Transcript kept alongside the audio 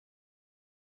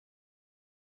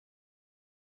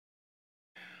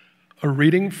A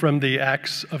reading from the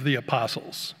Acts of the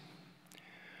Apostles.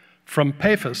 From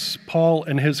Paphos, Paul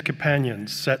and his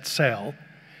companions set sail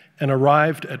and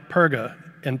arrived at Perga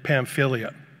in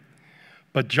Pamphylia.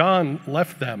 But John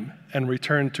left them and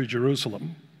returned to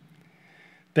Jerusalem.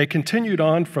 They continued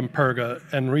on from Perga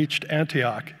and reached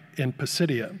Antioch in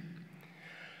Pisidia.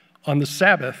 On the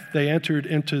Sabbath, they entered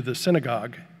into the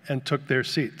synagogue and took their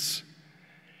seats.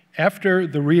 After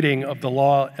the reading of the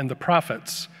law and the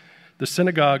prophets, the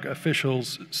synagogue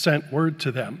officials sent word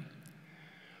to them,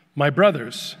 "My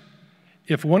brothers,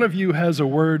 if one of you has a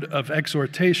word of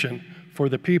exhortation for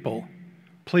the people,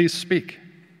 please speak."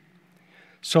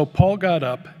 So Paul got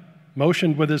up,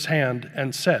 motioned with his hand,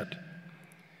 and said,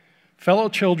 "Fellow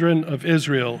children of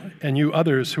Israel, and you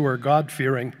others who are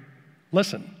God-fearing,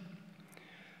 listen.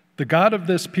 The God of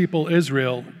this people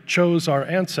Israel chose our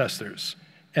ancestors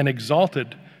and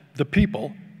exalted the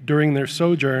people during their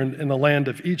sojourn in the land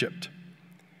of Egypt.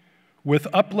 With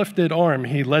uplifted arm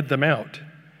he led them out,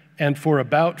 and for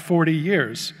about 40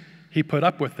 years he put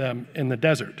up with them in the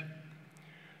desert.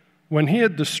 When he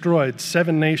had destroyed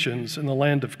 7 nations in the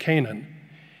land of Canaan,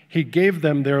 he gave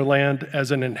them their land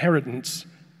as an inheritance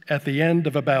at the end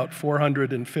of about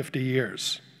 450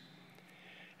 years.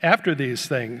 After these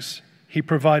things, he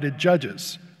provided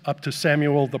judges up to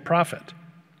Samuel the prophet.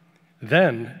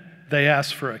 Then they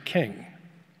asked for a king.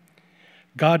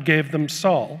 God gave them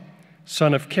Saul,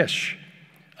 son of Kish,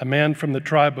 a man from the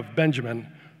tribe of Benjamin,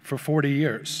 for 40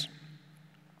 years.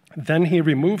 Then he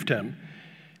removed him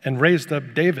and raised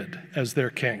up David as their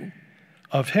king.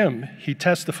 Of him he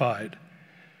testified,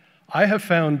 "I have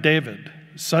found David,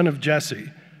 son of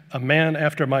Jesse, a man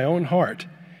after my own heart.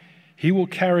 He will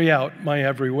carry out my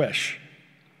every wish."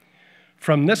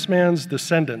 From this man's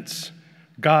descendants,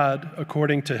 God,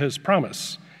 according to his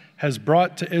promise, has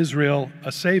brought to Israel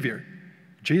a Savior,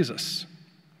 Jesus.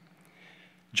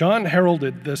 John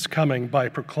heralded this coming by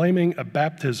proclaiming a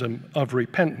baptism of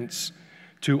repentance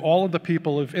to all of the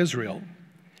people of Israel.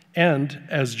 And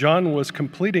as John was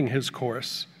completing his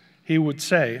course, he would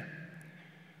say,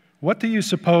 "What do you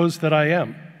suppose that I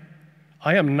am?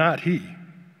 I am not he.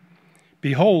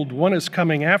 Behold, one is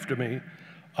coming after me.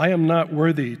 I am not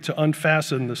worthy to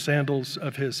unfasten the sandals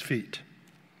of his feet."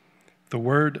 The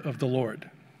word of the Lord.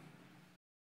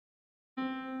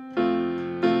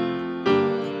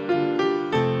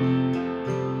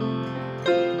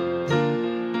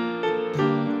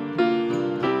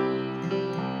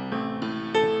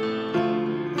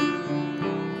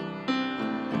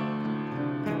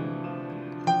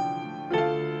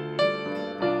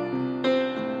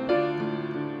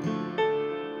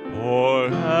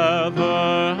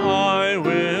 Forever I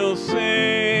will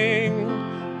sing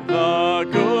the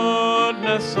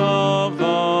goodness of the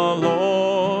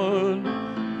Lord,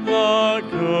 the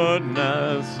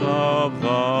goodness of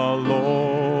the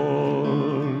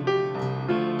Lord.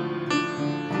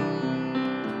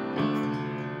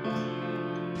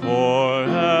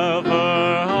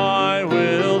 Forever I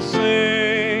will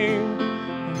sing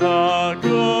the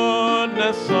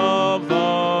goodness of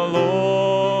the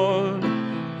Lord,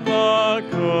 the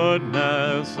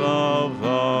goodness of the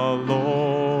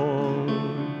Lord.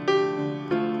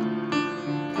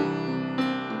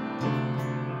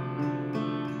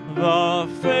 The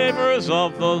favors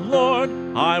of the Lord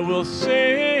I will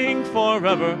sing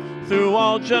forever. Through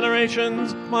all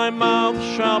generations my mouth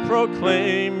shall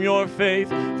proclaim your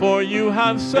faith. For you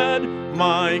have said,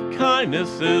 my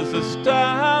kindness is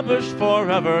established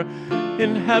forever.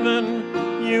 In heaven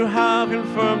you have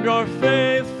confirmed your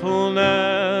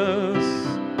faithfulness.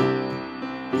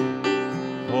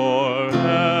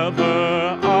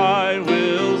 Forever I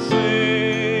will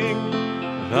sing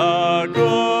the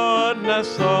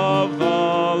goodness of the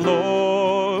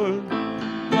Lord,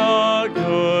 the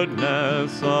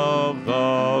goodness of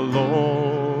the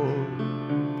Lord.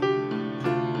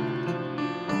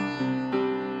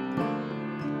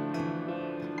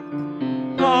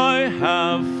 I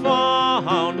have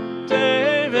found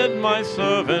David my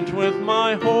servant with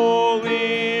my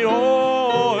holy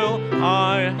oil.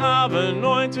 I have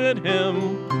anointed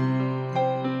him,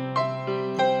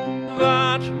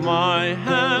 that my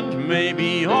hand may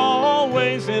be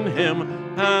always in him,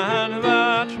 and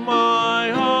that my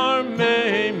arm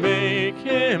may make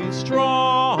him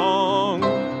strong.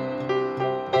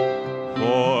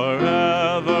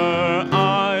 Forever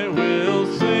I will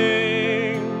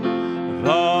sing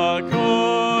the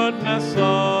goodness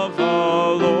of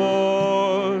the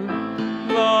Lord,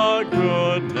 the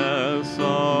goodness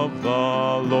of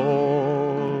the Lord.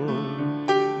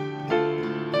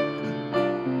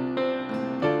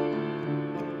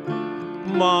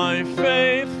 My my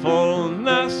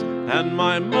faithfulness, and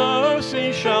my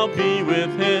mercy shall be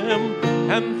with him,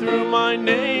 and through my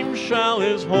name shall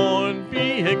his horn be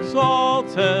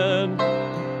exalted.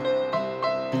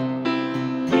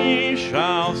 He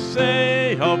shall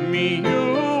say of me,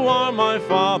 you are my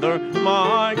Father,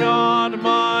 my God,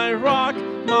 my rock,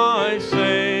 my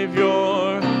Savior.